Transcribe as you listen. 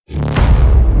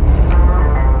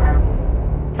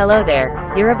Hello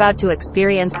there, you're about to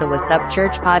experience the Wassup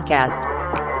Church podcast.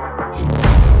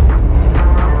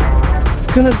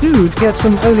 Can a dude get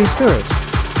some Holy Spirit?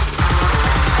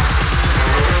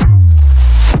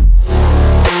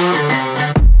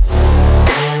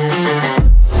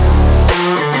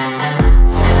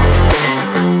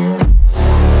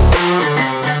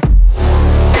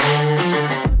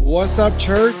 What's up,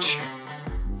 church?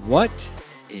 What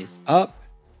is up,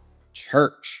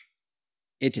 church?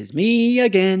 It is me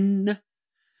again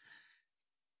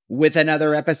with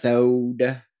another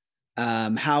episode.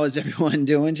 How is everyone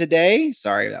doing today?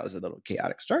 Sorry, that was a little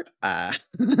chaotic start, but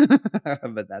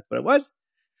that's what it was.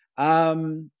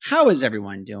 How is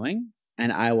everyone doing?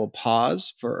 And I will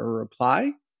pause for a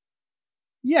reply.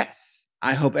 Yes,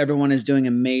 I hope everyone is doing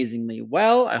amazingly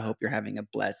well. I hope you're having a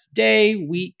blessed day,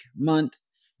 week, month.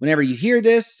 Whenever you hear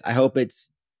this, I hope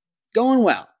it's going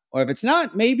well. Or if it's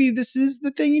not, maybe this is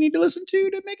the thing you need to listen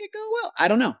to make it go well. I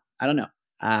don't know.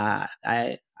 I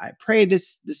pray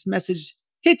this message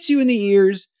hits you in the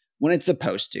ears when it's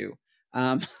supposed to.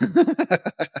 Someone's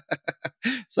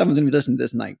going to be listening to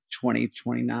this in like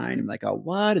 2029. I'm like, oh,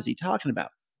 what is he talking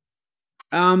about?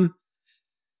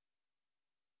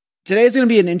 Today's going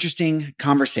to be an interesting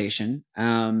conversation.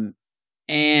 And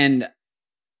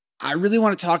I really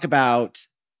want to talk about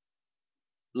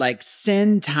like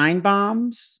sin time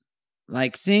bombs,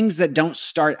 like things that don't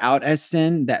start out as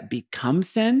sin that become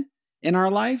sin in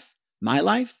our life, my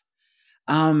life.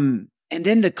 And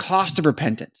then the cost of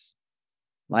repentance.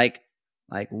 Like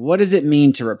what does it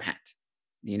mean to repent?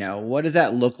 You know, what does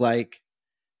that look like?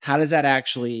 How does that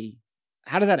actualize?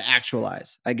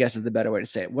 I guess is the better way to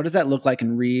say it. What does that look like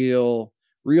in real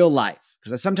life?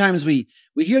 Because sometimes we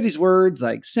hear these words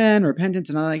like sin, repentance,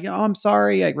 and I'm like, oh, I'm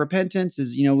sorry. Like repentance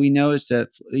is, we know is to,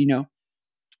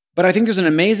 but I think there's an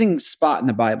amazing spot in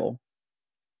the Bible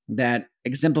that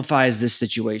exemplifies this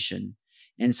situation.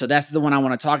 And so that's the one I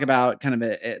want to talk about, kind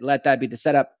of let that be the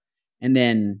setup and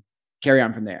then carry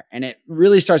on from there. And it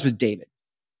really starts with David.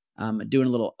 Doing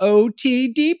a little OT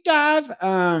deep dive,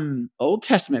 Old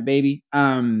Testament, baby.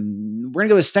 We're going to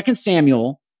go with 2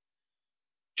 Samuel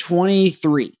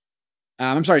 24.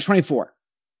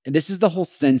 And this is the whole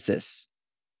census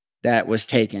that was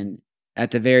taken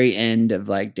at the very end of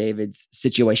like David's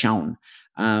situation.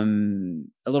 A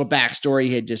little backstory.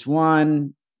 He had just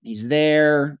won. He's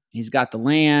there. He's got the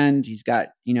land. He's got,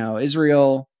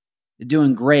 Israel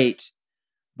doing great.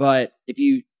 But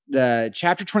the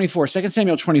chapter 24, 2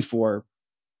 Samuel 24,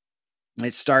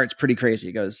 it starts pretty crazy.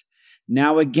 It goes,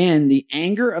 now again, the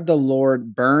anger of the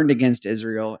Lord burned against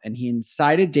Israel, and he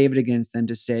incited David against them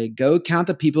to say, go count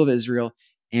the people of Israel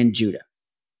and Judah.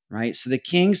 Right? So the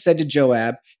king said to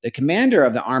Joab, the commander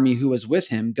of the army who was with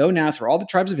him, go now through all the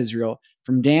tribes of Israel,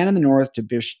 from Dan in the north to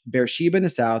Beersheba in the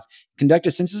south, conduct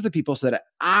a census of the people so that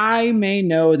I may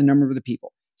know the number of the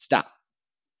people. Stop.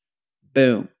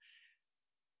 Boom.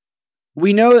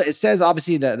 We know it says,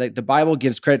 obviously, that the Bible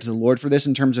gives credit to the Lord for this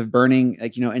in terms of burning,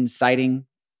 inciting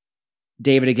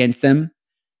David against them.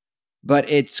 But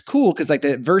it's cool because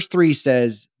verse 3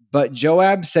 says, but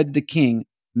Joab said to the king,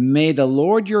 may the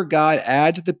Lord your God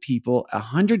add to the people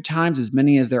 100 times as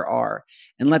many as there are,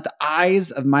 and let the eyes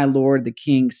of my Lord the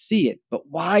king see it. But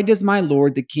why does my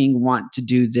Lord the king want to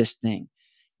do this thing?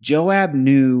 Joab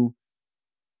knew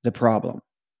the problem.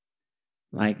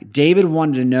 Like David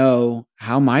wanted to know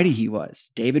how mighty he was.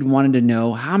 David wanted to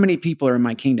know how many people are in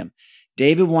my kingdom.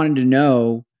 David wanted to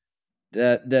know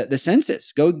the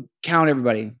census. Go count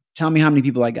everybody. Tell me how many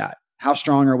people I got. How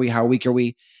strong are we? How weak are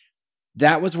we?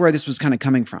 That was where this was kind of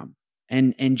coming from.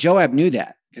 And Joab knew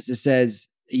that because it says,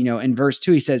 in verse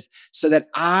 2, he says, so that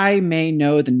I may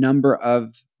know the number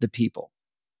of the people.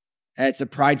 It's a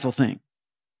prideful thing.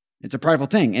 It's a prideful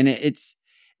thing. And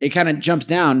it kind of jumps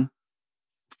down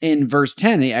in verse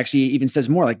 10. It actually even says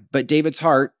more like, but David's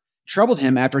heart troubled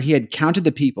him after he had counted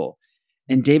the people.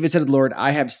 And David said to the Lord,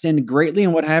 I have sinned greatly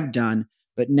in what I have done.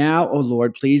 But now, O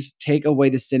Lord, please take away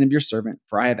the sin of your servant,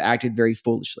 for I have acted very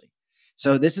foolishly.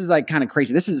 So this is like kind of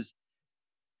crazy.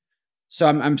 So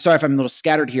I'm sorry if I'm a little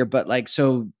scattered here, but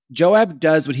so Joab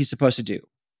does what he's supposed to do.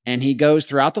 And he goes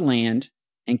throughout the land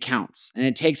and counts. And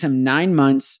it takes him 9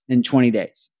 months and 20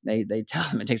 days. They tell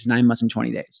him it takes 9 months and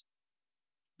 20 days.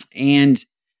 And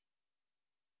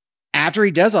after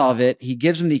he does all of it, he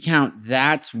gives him the account.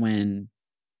 That's when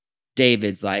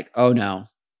David's like, oh no,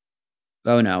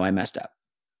 I messed up.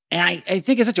 And I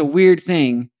think it's such a weird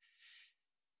thing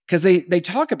because they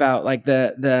talk about like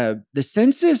the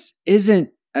census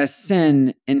isn't a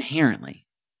sin inherently.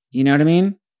 You know what I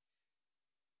mean?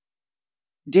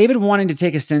 David wanting to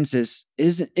take a census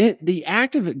isn't it, the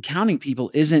act of counting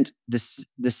people isn't the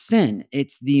sin,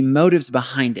 it's the motives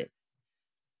behind it.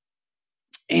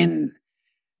 And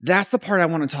that's the part I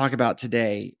want to talk about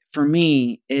today. For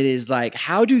me, it is like,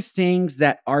 how do things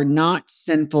that are not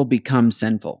sinful become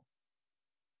sinful?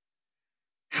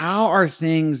 How are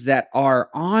things that are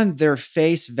on their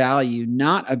face value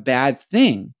not a bad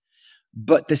thing,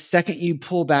 but the second you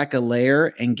pull back a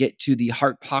layer and get to the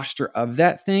heart posture of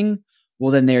that thing,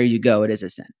 well, then there you go. It is a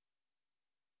sin.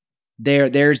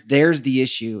 There's the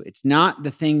issue. It's not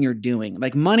the thing you're doing.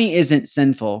 Like, money isn't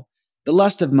sinful. The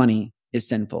lust of money is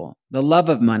sinful. The love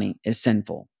of money is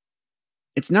sinful.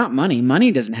 It's not money.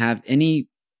 Money doesn't have any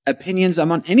opinions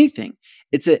on anything.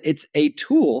 It's a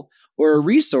tool or a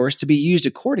resource to be used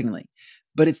accordingly.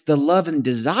 But it's the love and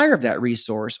desire of that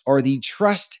resource, or the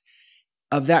trust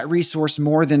of that resource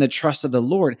more than the trust of the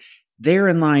Lord.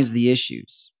 Therein lies the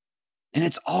issues. And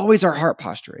it's always our heart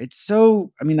posture. It's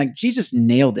so, I mean, like, Jesus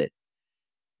nailed it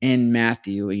in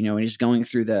Matthew, when he's going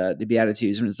through the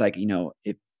Beatitudes, and it's like,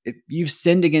 if you've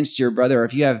sinned against your brother, or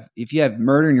if you have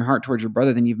murder in your heart towards your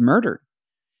brother, then you've murdered.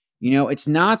 It's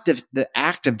not the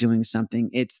act of doing something,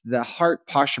 it's the heart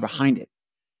posture behind it.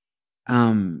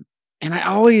 And I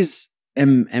always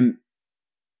am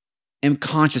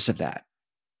conscious of that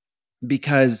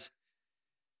because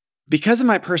of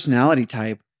my personality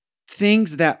type.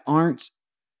 Things that aren't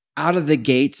out of the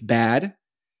gates bad,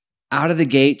 out of the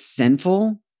gates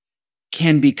sinful,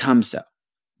 can become so.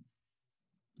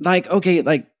 Like, okay,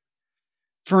 like,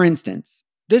 for instance,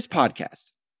 this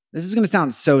podcast. This is going to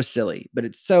sound so silly, but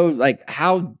it's so, like,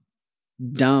 how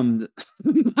dumb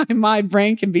my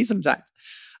brain can be sometimes.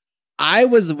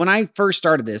 When I first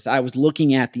started this, I was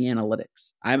looking at the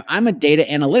analytics. I'm a data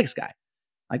analytics guy.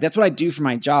 Like, that's what I do for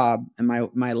my job and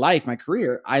my life, my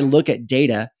career. I look at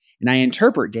data and I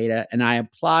interpret data and I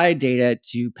apply data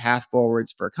to path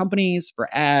forwards for companies, for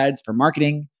ads, for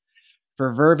marketing,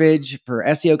 for verbiage, for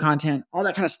SEO content, all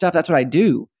that kind of stuff. That's what I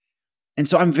do. And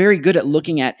so I'm very good at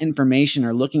looking at information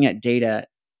or looking at data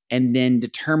and then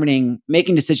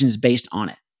making decisions based on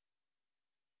it.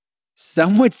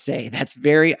 Some would say that's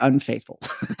very unfaithful.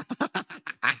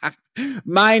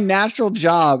 My natural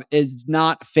job is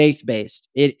not faith-based.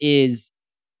 It is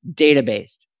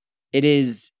data-based.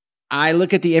 I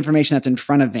look at the information that's in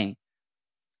front of me,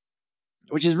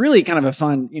 which is really kind of a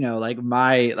fun,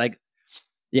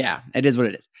 yeah, it is what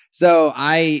it is. So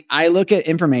I look at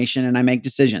information and I make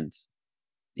decisions,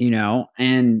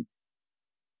 and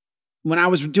when I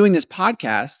was doing this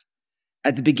podcast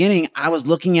at the beginning, I was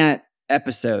looking at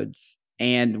episodes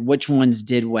and which ones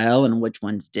did well and which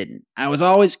ones didn't. I was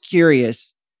always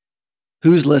curious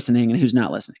who's listening and who's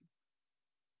not listening,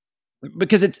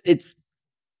 because it's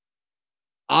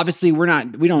obviously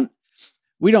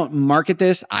we don't market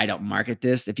this. I don't market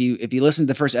this. If you listen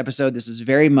to the first episode, this is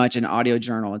very much an audio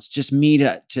journal. It's just me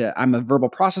I'm a verbal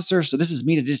processor. So this is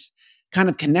me to just kind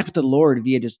of connect with the Lord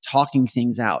via just talking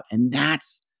things out. And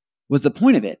was the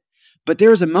point of it. But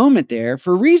there was a moment there,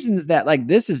 for reasons that, like,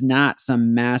 this is not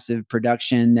some massive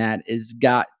production that is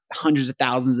got hundreds of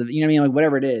thousands of, like,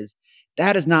 whatever it is.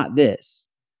 That is not this.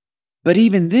 But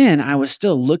even then, I was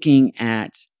still looking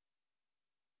at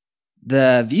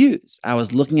the views. I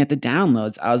was looking at the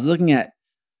downloads. I was looking at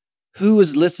who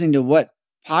was listening to what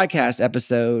podcast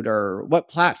episode or what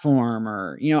platform,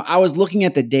 or, I was looking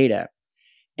at the data.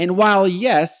 And while,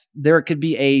 yes, there could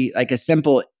be a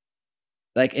simple,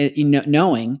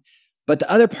 knowing, but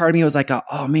the other part of me was like,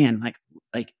 oh man,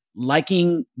 like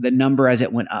liking the number as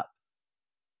it went up,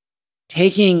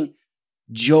 taking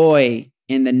joy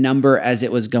in the number as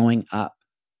it was going up.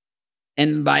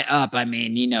 And by up, I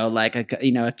mean,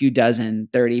 a few dozen,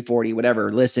 30, 40,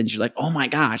 whatever listens. You're like, oh my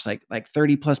gosh, like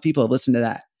 30 plus people have listened to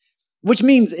that, which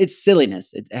means it's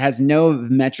silliness. It has no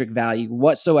metric value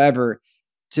whatsoever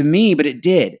to me, but it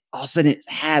did. All of a sudden it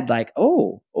had like,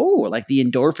 like the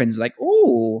endorphins, like,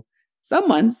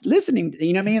 someone's listening.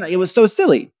 You know what I mean? Like, it was so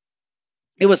silly.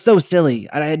 It was so silly.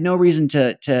 I had no reason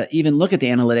to even look at the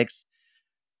analytics.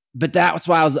 But that's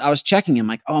why I was checking him,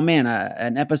 like, oh man,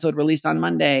 an episode released on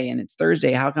Monday and it's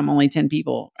Thursday. How come only 10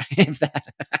 people? If that,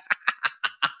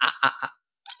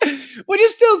 which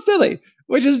is still silly,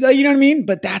 which is, you know what I mean?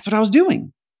 But that's what I was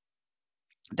doing.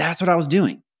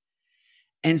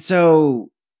 And so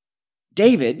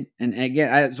David, and again,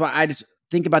 that's why I just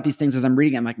think about these things as I'm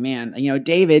reading. I'm like, man,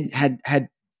 David had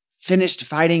finished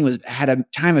fighting, had a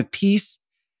time of peace.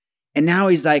 And now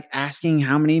he's like asking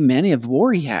how many men of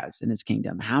war he has in his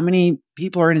kingdom. How many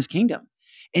people are in his kingdom?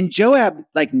 And Joab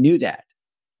knew that.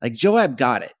 Like, Joab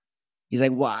got it. He's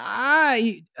like,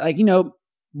 why?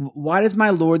 why does my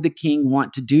lord the king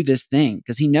want to do this thing?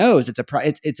 Because he knows it's a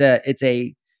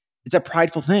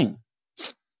prideful thing.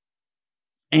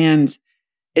 And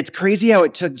it's crazy how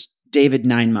it took David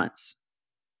 9 months.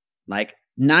 Like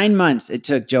 9 months it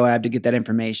took Joab to get that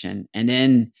information. And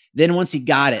then once he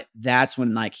got it, that's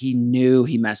when like he knew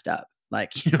he messed up.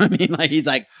 Like, you know what I mean? Like he's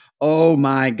like, oh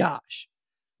my gosh.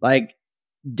 Like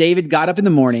David got up in the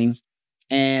morning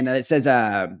and it says,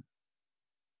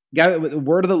 the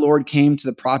word of the Lord came to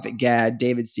the prophet Gad,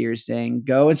 David's seer, saying,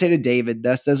 go and say to David,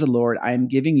 thus says the Lord, I am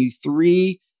giving you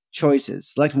 3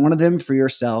 choices. Select one of them for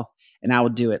yourself and I will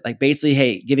do it. Like basically,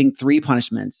 hey, giving 3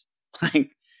 punishments.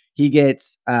 Like he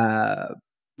gets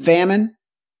famine,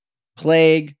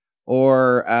 plague,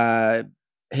 or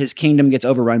his kingdom gets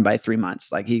overrun by 3 months.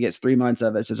 Like he gets 3 months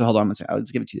of it. Says, hold on, I'll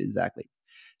just give it to you exactly.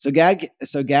 So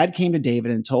Gad came to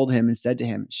David and told him and said to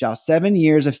him, shall 7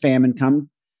 years of famine come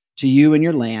to you and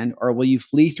your land, or will you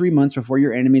flee 3 months before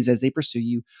your enemies as they pursue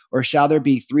you, or shall there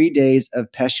be 3 days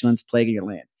of pestilence plaguing your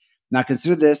land? Now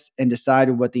consider this and decide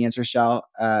what answer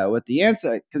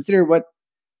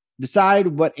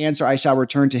I shall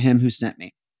return to him who sent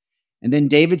me. And then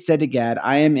David said to Gad,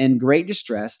 I am in great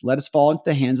distress. Let us fall into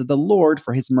the hands of the Lord,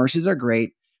 for his mercies are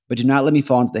great, but do not let me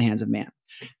fall into the hands of man.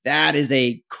 That is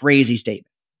a crazy statement.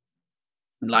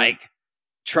 Like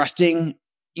trusting,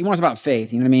 you want to talk about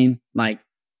faith, you know what I mean? Like,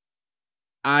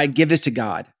 I give this to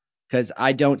God because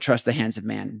I don't trust the hands of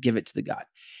man. Give it to the God.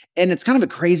 And it's kind of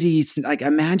a crazy, like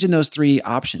imagine those 3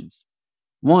 options.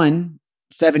 1,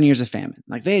 7 years of famine.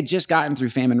 Like they had just gotten through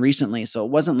famine recently. So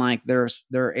it wasn't like their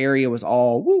area was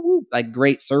all like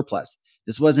great surplus.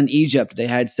 This wasn't Egypt. They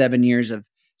had 7 years of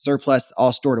surplus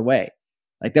all stored away.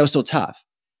 Like that was still tough.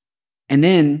 And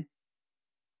then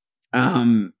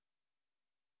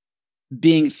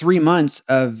being 3 months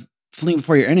of fleeing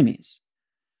before your enemies.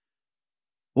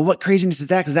 Well, what craziness is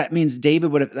that? Because that means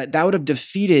David would have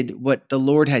defeated what the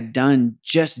Lord had done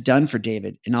for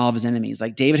David and all of his enemies.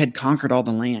 Like David had conquered all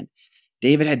the land.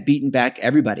 David had beaten back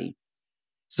everybody.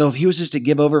 So if he was just to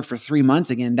give over for 3 months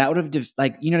again, that would have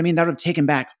you know what I mean? That would have taken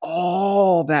back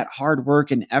all that hard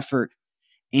work and effort.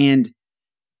 And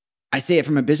I say it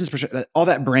from a business perspective, all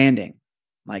that branding,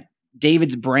 like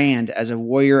David's brand as a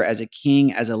warrior, as a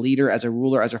king, as a leader, as a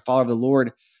ruler, as a follower of the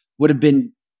Lord would have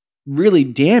been really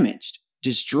damaged,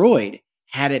 destroyed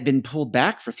had it been pulled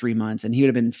back for 3 months and he would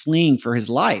have been fleeing for his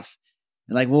life.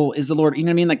 Like, well, is the Lord, you know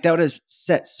what I mean? Like that would have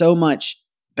set so much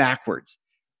backwards,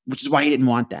 which is why he didn't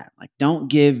want that. Like, don't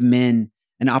give men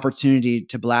an opportunity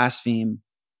to blaspheme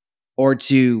or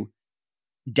to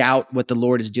doubt what the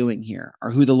Lord is doing here or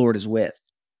who the Lord is with.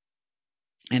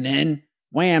 And then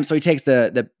wham. So he takes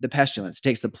the pestilence,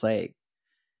 takes the plague,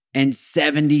 and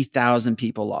 70,000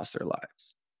 people lost their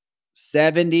lives.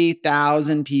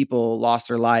 70,000 people lost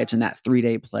their lives in that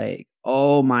 3-day plague.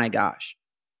 Oh my gosh.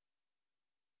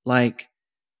 Like,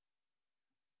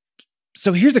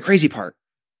 so here's the crazy part.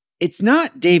 It's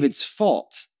not David's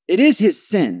fault. It is his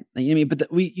sin. You know what I mean?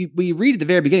 But we read at the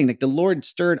very beginning, like the Lord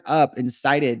stirred up and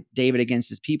incited David against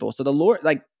his people. So the Lord,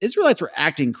 like Israelites were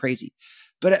acting crazy.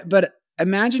 But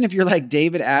imagine if you're like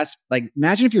David asked, like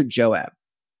imagine if you're Joab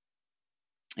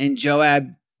and Joab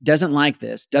doesn't like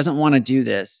this, doesn't want to do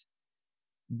this,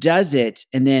 does it,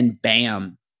 and then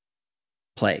bam,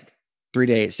 plague, 3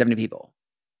 days, 70 people.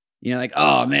 You know, like,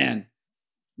 oh man,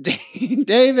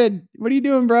 David, what are you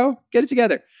doing, bro? Get it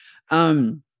together.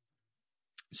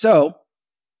 So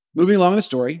moving along the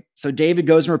story. So David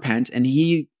goes and repents and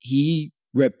he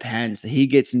repents. He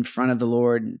gets in front of the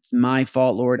Lord. It's my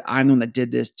fault, Lord. I'm the one that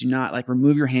did this. Do not like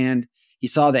remove your hand. He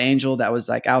saw the angel that was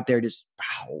like out there just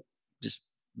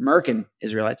murking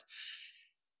Israelites.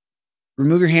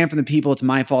 Remove your hand from the people. It's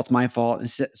my fault. It's my fault. And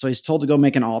so he's told to go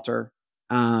make an altar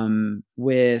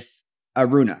with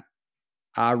Aruna.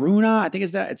 Aruna, I think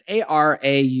it's that. It's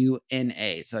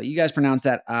Arauna. So you guys pronounce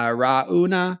that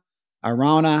Aruna,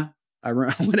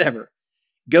 whatever.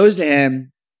 Goes to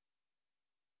him.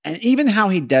 And even how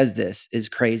he does this is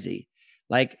crazy.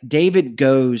 Like David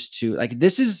goes to, like,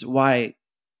 this is why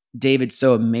David's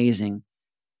so amazing.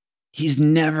 He's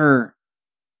never,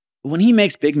 when he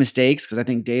makes big mistakes, because I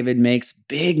think David makes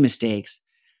big mistakes,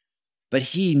 but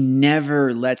he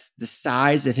never lets the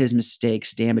size of his mistake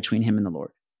stand between him and the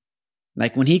Lord.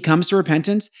 Like when he comes to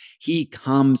repentance, he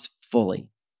comes fully.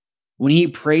 When he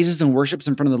praises and worships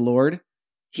in front of the Lord,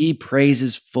 he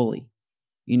praises fully.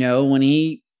 You know, when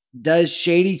he does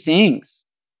shady things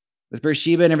with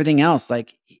Bathsheba and everything else,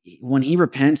 like when he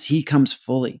repents, he comes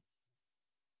fully.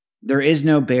 There is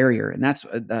no barrier. And that's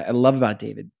what I love about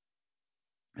David.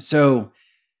 So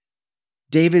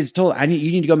David's told, you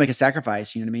need to go make a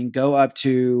sacrifice. You know what I mean?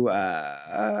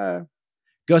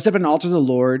 Go Go set up an altar to the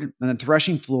Lord on the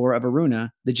threshing floor of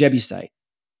Araunah, the Jebusite,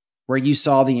 where you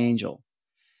saw the angel.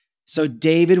 So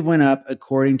David went up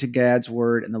according to God's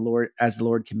word and the Lord, as the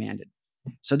Lord commanded.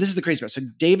 So this is the crazy part. So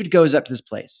David goes up to this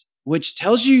place, which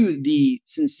tells you the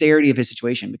sincerity of his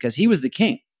situation, because he was the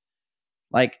king.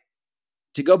 Like,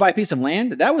 to go buy a piece of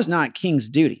land, that was not king's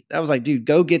duty. That was like, dude,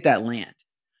 go get that land,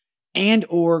 and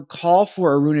or call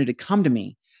for Araunah to come to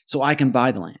me so I can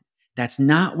buy the land. That's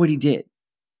not what he did.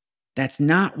 That's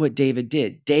not what David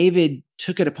did. David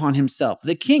took it upon himself.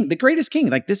 The king, the greatest king,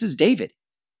 like, this is David.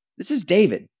 This is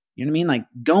David. You know what I mean? Like,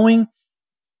 going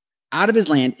out of his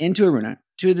land into Araunah,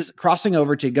 to this, crossing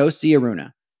over to go see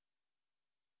Araunah,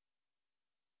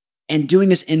 and doing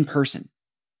this in person.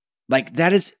 Like,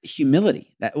 that is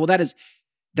humility. That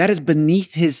is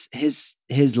beneath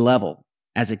his level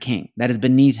as a king. That is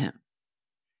beneath him.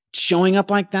 Showing up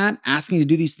like that, asking to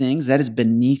do these things, that is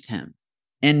beneath him,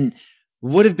 and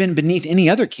would have been beneath any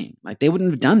other king. Like, they wouldn't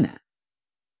have done that.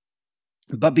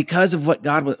 But because of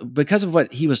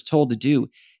what he was told to do,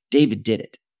 David did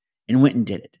it and went and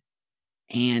did it,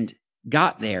 and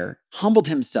got there, humbled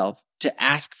himself to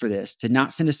ask for this, to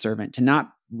not send a servant, to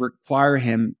not require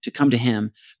him to come to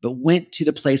him, but went to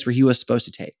the place where he was supposed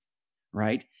to take,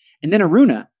 right? And then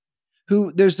Araunah,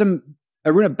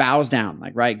 Araunah bows down,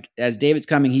 like, right, as David's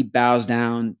coming, he bows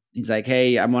down. He's like,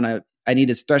 hey, I need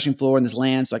this threshing floor and this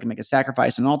land so I can make a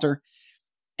sacrifice and an altar.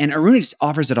 And Araunah just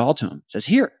offers it all to him. Says,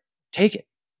 here, take it.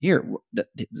 Here, the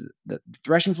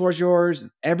threshing floor is yours.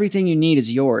 Everything you need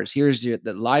is yours. Here's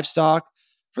the livestock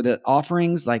for the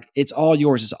offerings. Like, it's all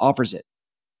yours. Just offers it.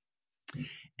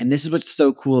 And this is what's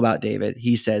so cool about David.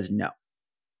 He says no.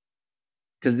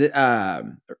 Because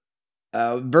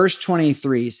verse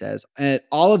 23 says,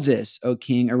 all of this, O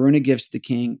king, Araunah gives to the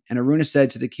king. And Araunah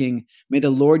said to the king, may the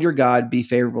Lord your God be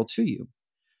favorable to you.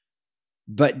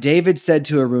 But David said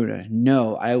to Araunah,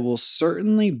 no, I will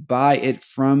certainly buy it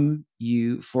from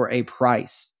you for a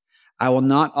price. I will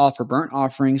not offer burnt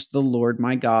offerings to the Lord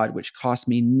my God, which cost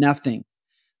me nothing.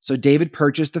 So David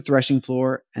purchased the threshing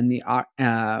floor and the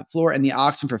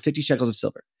oxen for 50 shekels of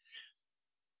silver.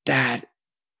 That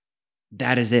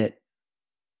is it.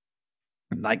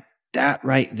 Like, that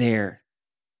right there.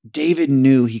 David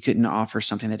knew he couldn't offer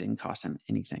something that didn't cost him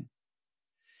anything.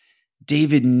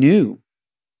 David knew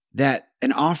that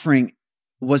an offering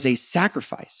was a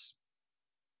sacrifice.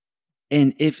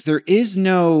 And if there is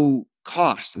no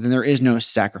cost, then there is no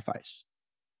sacrifice.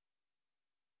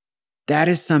 That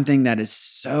is something that is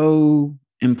so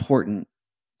important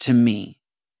to me,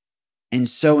 and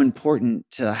so important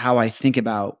to how I think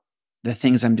about the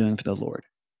things I'm doing for the Lord.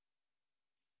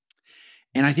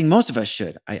 And I think most of us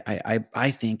should. I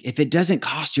think if it doesn't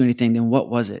cost you anything, then what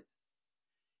was it?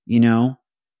 You know,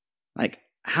 like,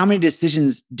 how many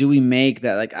decisions do we make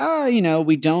that, like, I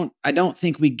don't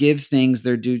think we give things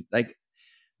their due. Like,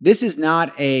 this is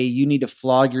not you need to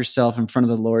flog yourself in front of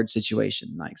the Lord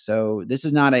situation. Like, so this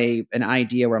is not an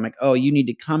idea where I'm like, oh, you need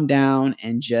to come down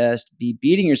and just be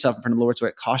beating yourself in front of the Lord so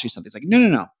it costs you something. It's like,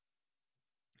 no.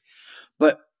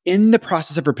 But in the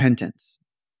process of repentance,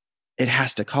 it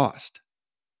has to cost.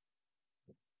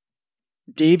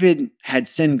 David had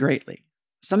sinned greatly.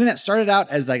 Something that started out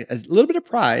as a little bit of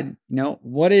pride,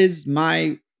 what is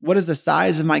the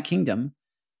size of my kingdom?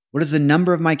 What is the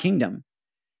number of my kingdom?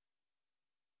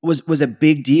 Was a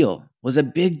big deal.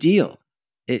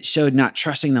 It showed not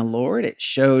trusting the Lord. It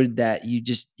showed that you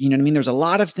just, you know what I mean? There's a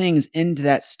lot of things into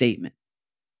that statement.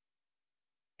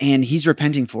 And he's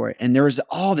repenting for it. And there was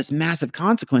all this massive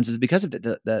consequences because of it.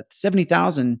 The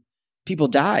 70,000 people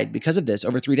died because of this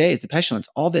over 3 days, the pestilence,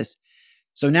 all this.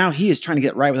 So now he is trying to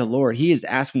get right with the Lord. He is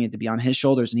asking it to be on his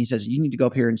shoulders. And he says, you need to go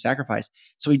up here and sacrifice.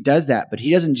 So he does that, but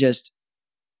he doesn't just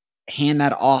hand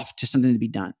that off to something to be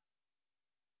done.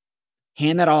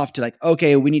 Hand that off to, like,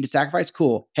 okay, we need to sacrifice.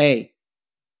 Cool. Hey,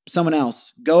 someone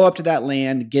else, go up to that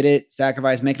land, get it,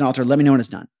 sacrifice, make an altar. Let me know when it's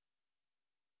done.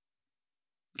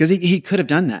 Because he could have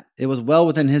done that. It was well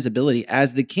within his ability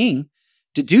as the king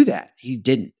to do that. He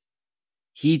didn't.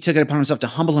 He took it upon himself to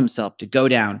humble himself, to go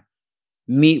down,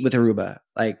 meet with Aruba,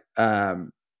 Aruba,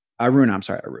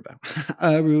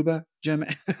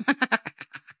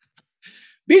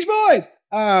 Beach Boys.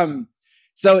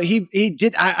 So he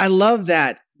did. I love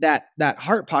that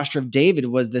heart posture of David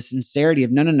was the sincerity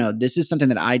of no. This is something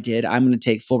that I did. I'm going to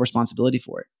take full responsibility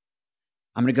for it.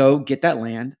 I'm going to go get that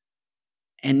land,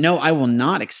 and no, I will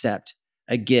not accept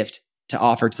a gift to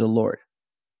offer to the Lord.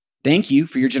 Thank you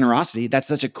for your generosity. That's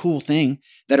such a cool thing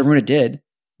that Araunah did.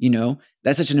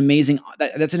 That's such an amazing,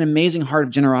 that's an amazing heart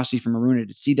of generosity from Araunah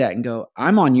to see that and go,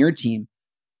 I'm on your team.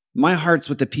 My heart's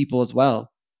with the people as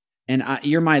well. And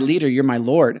you're my leader. You're my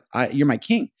Lord. You're my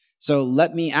king. So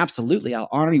I'll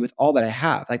honor you with all that I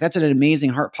have. Like, that's an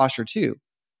amazing heart posture too.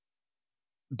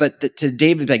 But to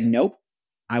David, like, nope,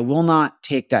 I will not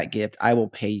take that gift. I will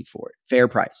pay you for it. Fair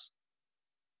price.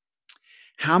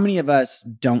 How many of us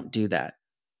don't do that?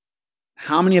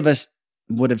 How many of us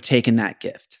would have taken that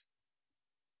gift?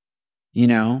 You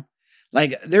know,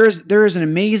 like there is an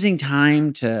amazing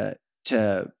time to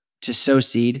sow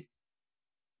seed.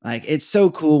 Like, it's so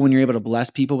cool when you're able to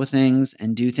bless people with things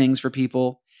and do things for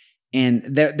people. And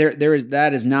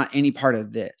that is not any part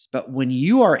of this. But when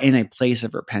you are in a place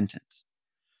of repentance,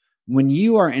 when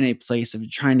you are in a place of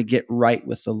trying to get right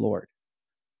with the Lord,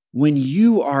 when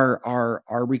you are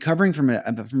recovering from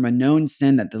a known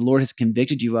sin that the Lord has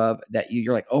convicted you of, that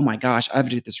you're like, oh my gosh, I have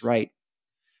to get this right.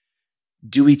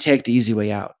 Do we take the easy way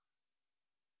out?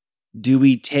 Do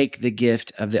we take the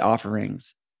gift of the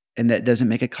offerings and that doesn't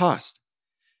make a cost?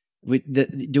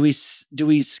 Do we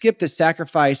skip the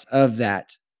sacrifice of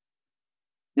that?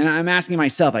 And I'm asking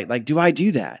myself, like, do I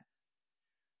do that?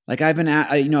 Like, I've been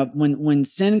when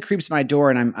sin creeps my door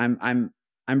and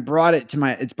it's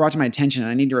brought to my attention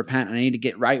and I need to repent and I need to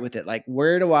get right with it. Like,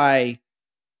 where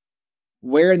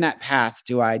in that path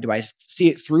do I see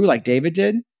it through like David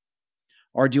did?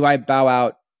 Or do I bow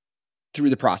out through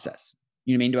the process?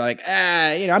 You know what I mean? Do I like,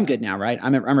 I'm good now, right?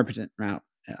 I'm repentant now.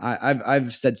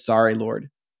 I've said sorry, Lord.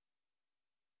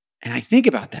 And I think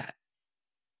about that.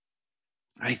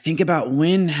 I think about,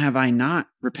 when have I not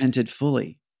repented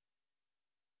fully?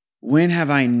 When have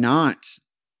I not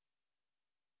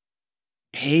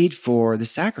paid for the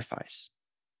sacrifice?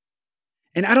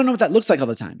 And I don't know what that looks like all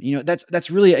the time. You know, that's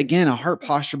really, again, a heart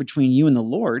posture between you and the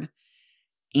Lord.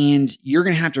 And you're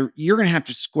going to have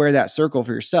to square that circle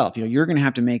for yourself. You know, you're going to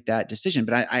have to make that decision.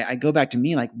 But I go back to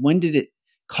me, like, when did it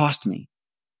cost me?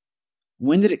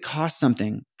 When did it cost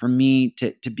something for me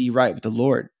to be right with the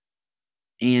Lord?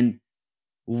 And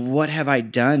what have I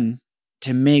done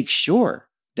to make sure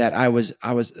that I was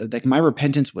like, my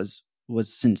repentance was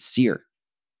sincere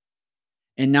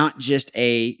and not just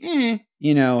hey,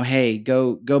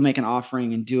 go make an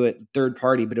offering and do it third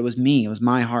party, but it was me. It was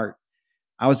my heart.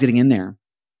 I was getting in there.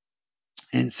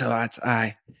 And so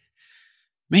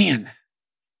man,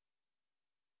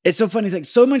 it's so funny. Like,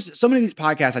 so many of these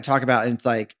podcasts I talk about, and it's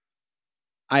like,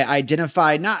 I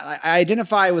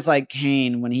identify with like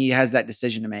Cain when he has that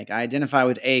decision to make. I identify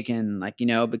with Achan, like,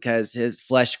 because his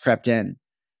flesh crept in,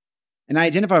 and I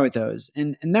identify with those.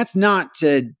 And that's not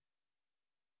to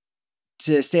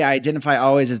say I identify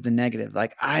always as the negative.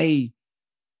 Like, I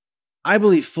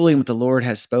believe fully in what the Lord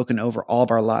has spoken over all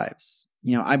of our lives.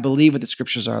 I believe what the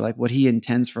scriptures are, like what he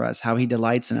intends for us, how he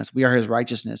delights in us. We are his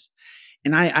righteousness.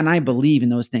 And I believe in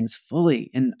those things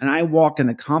fully. And I walk in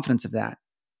the confidence of that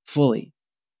fully.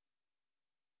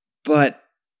 But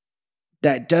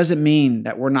that doesn't mean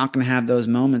that we're not going to have those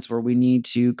moments where we need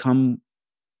to come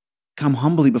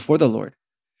humbly before the Lord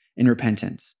in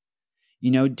repentance.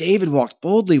 David walked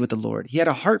boldly with the Lord. He had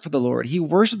a heart for the Lord. He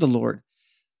worshiped the Lord,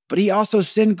 but he also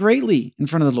sinned greatly in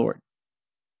front of the Lord.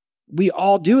 We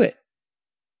all do it.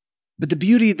 But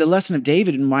the lesson of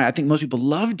David, and why I think most people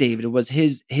love David, was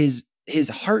his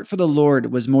heart for the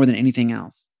Lord was more than anything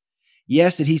else.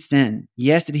 Yes, did he sin?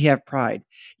 Yes, did he have pride?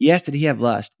 Yes, did he have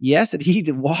lust? Yes, did he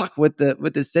walk with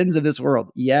the sins of this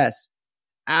world? Yes,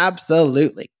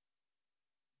 absolutely.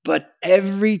 But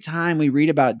every time we read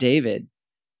about David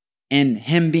and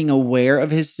him being aware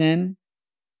of his sin,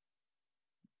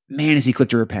 man, is he quick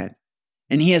to repent.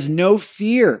 And he has no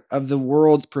fear of the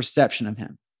world's perception of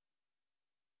him.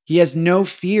 He has no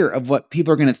fear of what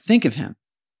people are going to think of him.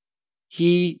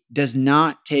 He does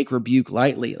not take rebuke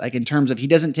lightly. Like, in terms of, he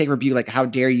doesn't take rebuke like, how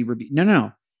dare you rebuke?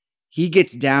 No. He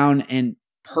gets down and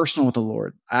personal with the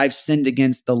Lord. I've sinned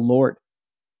against the Lord.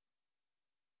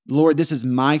 Lord, this is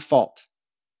my fault.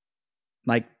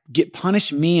 Like,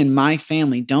 punish me and my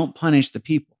family. Don't punish the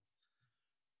people.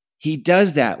 He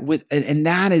does that and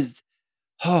that is,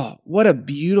 what a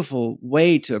beautiful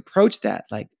way to approach that.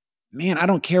 Like, man, I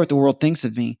don't care what the world thinks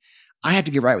of me. I have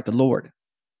to get right with the Lord.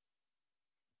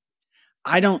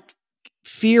 I don't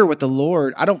fear what the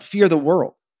Lord, I don't fear the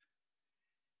world.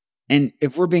 And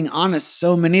if we're being honest,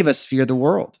 so many of us fear the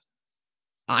world.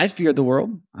 I fear the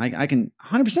world. I can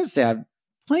 100% say I've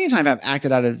plenty of time I've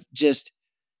acted out of just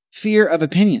fear of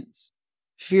opinions,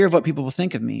 fear of what people will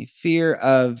think of me, fear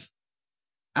of,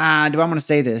 do I want to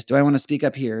say this? Do I want to speak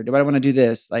up here? Do I want to do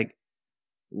this? Like,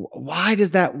 why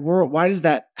does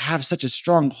that have such a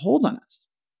strong hold on us?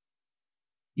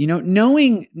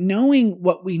 Knowing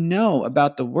what we know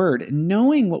about the word, and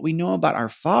knowing what we know about our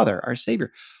Father, our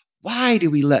Savior, why do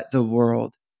we let the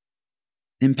world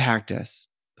impact us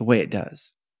the way it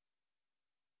does?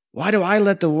 Why do I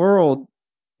let the world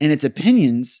and its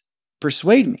opinions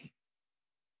persuade me.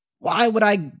 Why would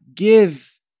I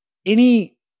give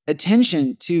any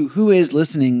attention to who is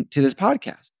listening to this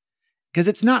podcast? Because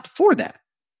it's not for that.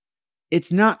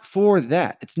 It's not for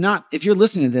that. It's not, if you're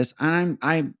listening to this, and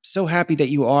I'm so happy that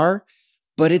you are,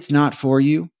 but it's not for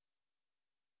you.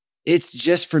 It's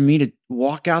just for me to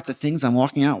walk out the things I'm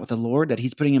walking out with the Lord that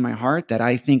He's putting in my heart that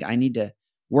I think I need to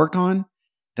work on,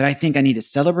 that I think I need to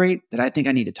celebrate, that I think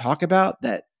I need to talk about,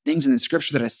 that things in the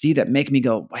scripture that I see that make me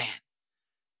go, man,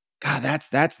 God, that's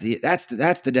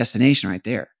the destination right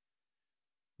there.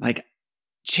 Like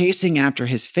chasing after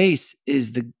His face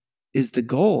is the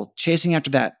goal. Chasing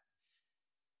after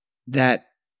that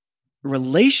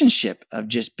relationship of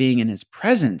just being in His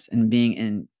presence and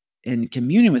being in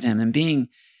communion with Him and being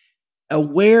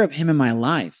aware of Him in my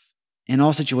life in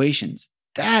all situations.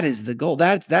 That is the goal.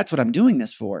 That's what I'm doing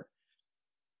this for.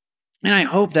 And I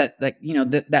hope that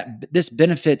this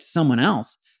benefits someone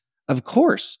else, of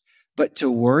course. But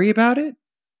to worry about it,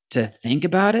 to think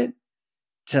about it,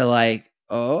 to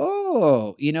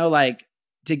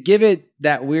to give it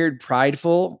that weird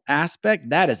prideful aspect,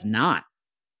 that is not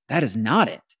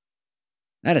it.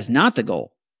 That is not the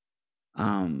goal.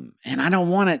 And I don't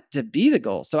want it to be the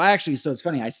goal. So it's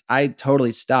funny. I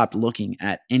totally stopped looking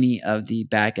at any of the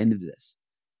back end of this.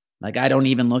 Like I don't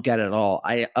even look at it at all.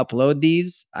 I upload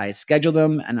these, I schedule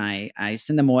them, and I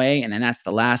send them away. And then that's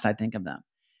the last I think of them.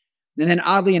 And then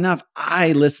oddly enough,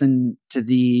 I listen to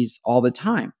these all the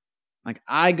time. Like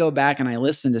I go back and I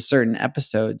listen to certain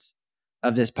episodes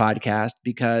of this podcast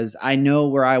because I know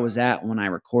where I was at when I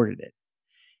recorded it.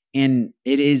 And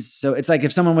it's like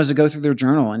if someone was to go through their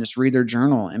journal and just read their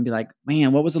journal and be like,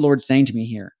 man, what was the Lord saying to me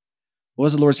here? What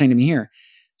was the Lord saying to me here?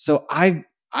 So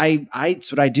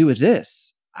it's what I do with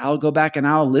this. I'll go back and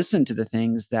I'll listen to the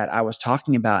things that I was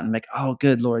talking about and like, oh,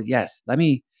 good Lord. Yes. Let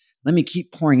me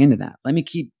keep pouring into that. Let me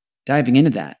keep diving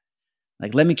into that.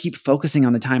 Like, let me keep focusing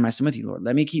on the time I spend with you, Lord.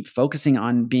 Let me keep focusing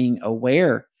on being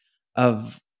aware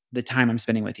of the time I'm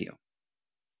spending with you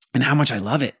and how much I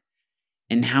love it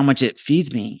and how much it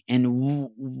feeds me. And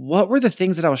what were the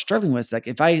things that I was struggling with? Like,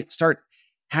 if I start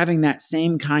having that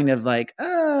same kind of like,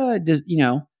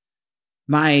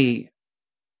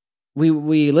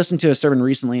 we listened to a sermon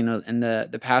recently and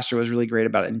the pastor was really great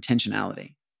about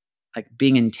intentionality, like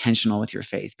being intentional with your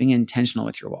faith, being intentional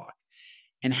with your walk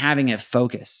and having a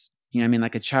focus. You know what I mean?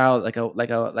 Like a child,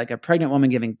 like a pregnant woman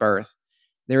giving birth,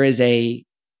 there is a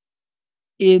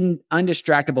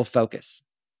undistractable focus.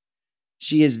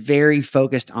 She is very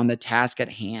focused on the task at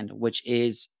hand, which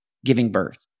is giving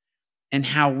birth, and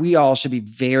how we all should be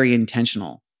very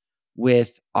intentional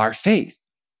with our faith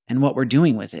and what we're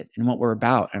doing with it and what we're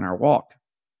about in our walk.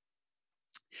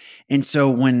 And so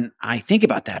when I think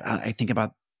about that, I think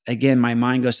about, again, my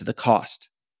mind goes to the cost.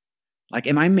 Like,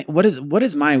 what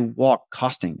is my walk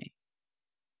costing me?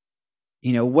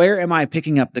 Where am I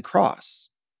picking up the cross?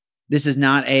 This is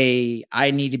not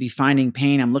I need to be finding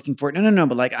pain. I'm looking for it. No.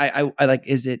 But like, I like,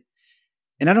 is it,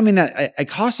 and I don't mean that a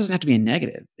cost doesn't have to be a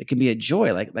negative. It can be a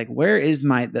joy. Like where is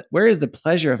the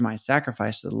pleasure of my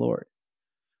sacrifice to the Lord?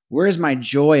 Where is my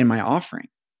joy in my offering?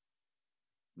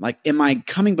 Like, am I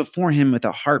coming before Him with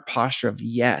a heart posture of,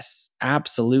 yes,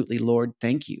 absolutely, Lord,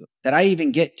 thank you that I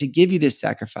even get to give you this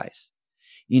sacrifice.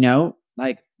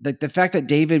 Like the fact that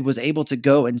David was able to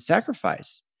go and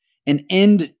sacrifice and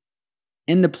end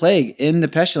in the plague, in the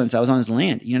pestilence that was on his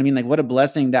land. You know what I mean? Like, what a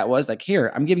blessing that was. Like,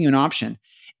 here, I'm giving you an option.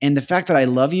 And the fact that I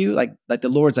love you, like the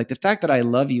Lord's like, the fact that I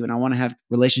love you and I want to have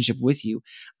relationship with you,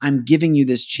 I'm giving you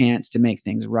this chance to make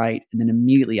things right. And then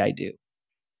immediately I do.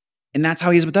 And that's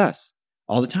how He is with us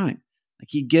all the time. Like,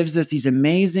 He gives us these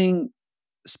amazing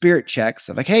spirit checks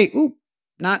of like, hey,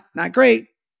 not great.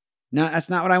 No, that's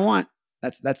not what I want.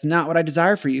 That's not what I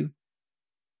desire for you.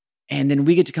 And then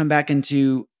we get to come back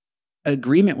into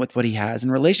agreement with what He has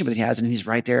and relationship with what He has. And He's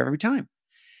right there every time.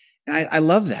 And I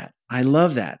love that. I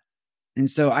love that. And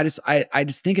so I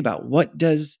just think about, what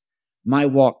does my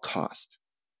walk cost?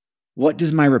 What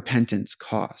does my repentance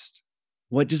cost?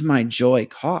 What does my joy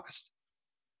cost?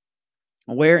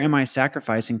 Where am I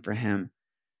sacrificing for Him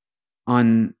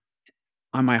on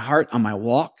my heart, on my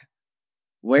walk?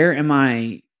 Where am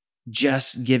I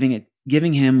just giving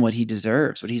Him what He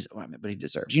deserves, what He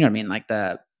deserves? You know what I mean? Like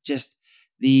the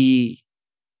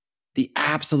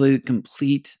absolute,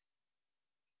 complete,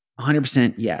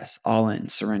 100% yes, all in,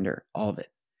 surrender, all of it.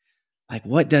 Like,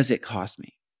 what does it cost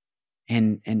me?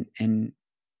 And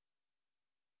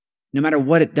no matter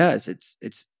what it does,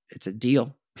 it's a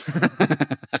deal.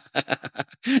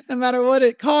 No matter what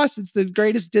it costs, it's the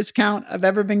greatest discount I've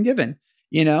ever been given.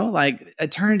 Like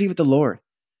eternity with the Lord.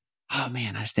 Oh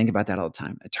man, I just think about that all the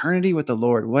time. Eternity with the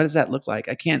Lord. What does that look like?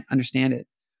 I can't understand it,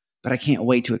 but I can't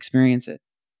wait to experience it.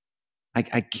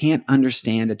 I can't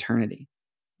understand eternity.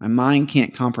 My mind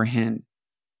can't comprehend.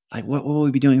 Like, what will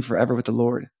we be doing forever with the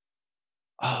Lord?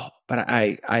 Oh, but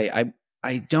I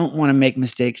don't want to make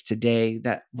mistakes today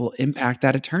that will impact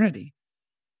that eternity.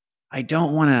 I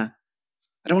don't want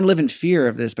to live in fear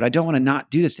of this, but I don't want to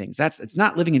not do the things. It's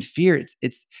not living in fear.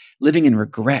 It's living in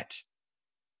regret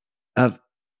of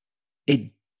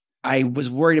it. I was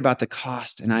worried about the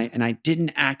cost and I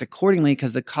didn't act accordingly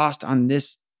because the cost on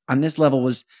this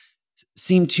level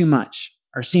seemed too much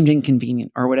or seemed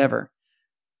inconvenient or whatever.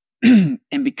 And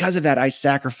because of that, I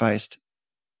sacrificed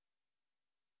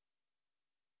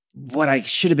what I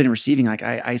should have been receiving. Like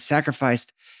I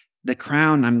sacrificed the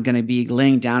crown I'm going to be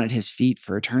laying down at his feet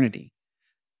for eternity.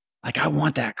 Like I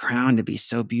want that crown to be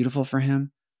so beautiful for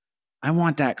him. I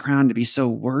want that crown to be so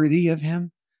worthy of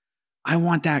him. I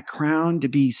want that crown to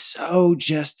be so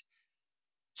just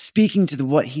speaking to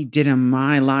what he did in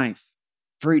my life.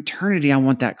 For eternity, I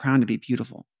want that crown to be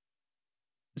beautiful.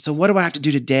 So what do I have to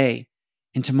do today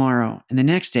and tomorrow and the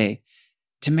next day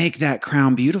to make that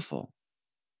crown beautiful?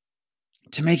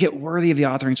 To make it worthy of the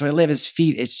authoring. So I lay at his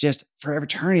feet. It's just for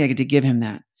eternity, I get to give him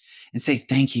that and say,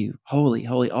 thank you, holy,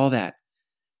 holy, all that.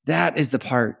 That is the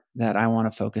part that I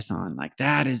want to focus on. Like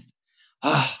that is,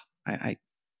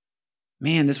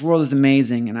 man, this world is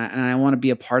amazing. And I want to be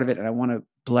a part of it and I want to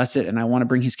bless it and I want to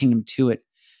bring his kingdom to it.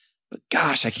 But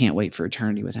gosh, I can't wait for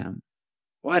eternity with him.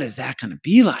 What is that going to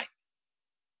be like?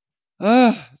 Oh,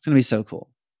 it's going to be so cool.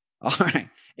 All right.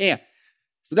 Yeah.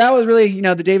 So that was really,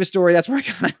 the David story. That's where I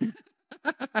kind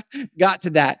of got to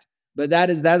that. But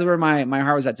that's where my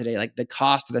heart was at today. Like the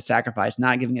cost of the sacrifice,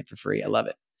 not giving it for free. I love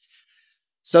it.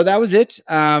 So that was it.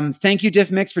 Thank you,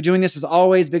 Diff Mix, for doing this. As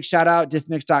always, big shout out,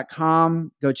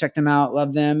 diffmix.com. Go check them out.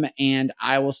 Love them. And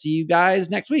I will see you guys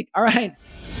next week. All right.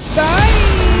 Bye.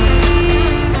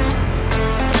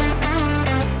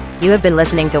 You have been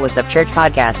listening to Wassup Church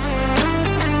Podcast.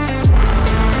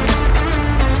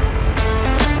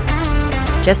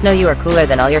 Just know you are cooler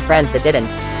than all your friends that didn't.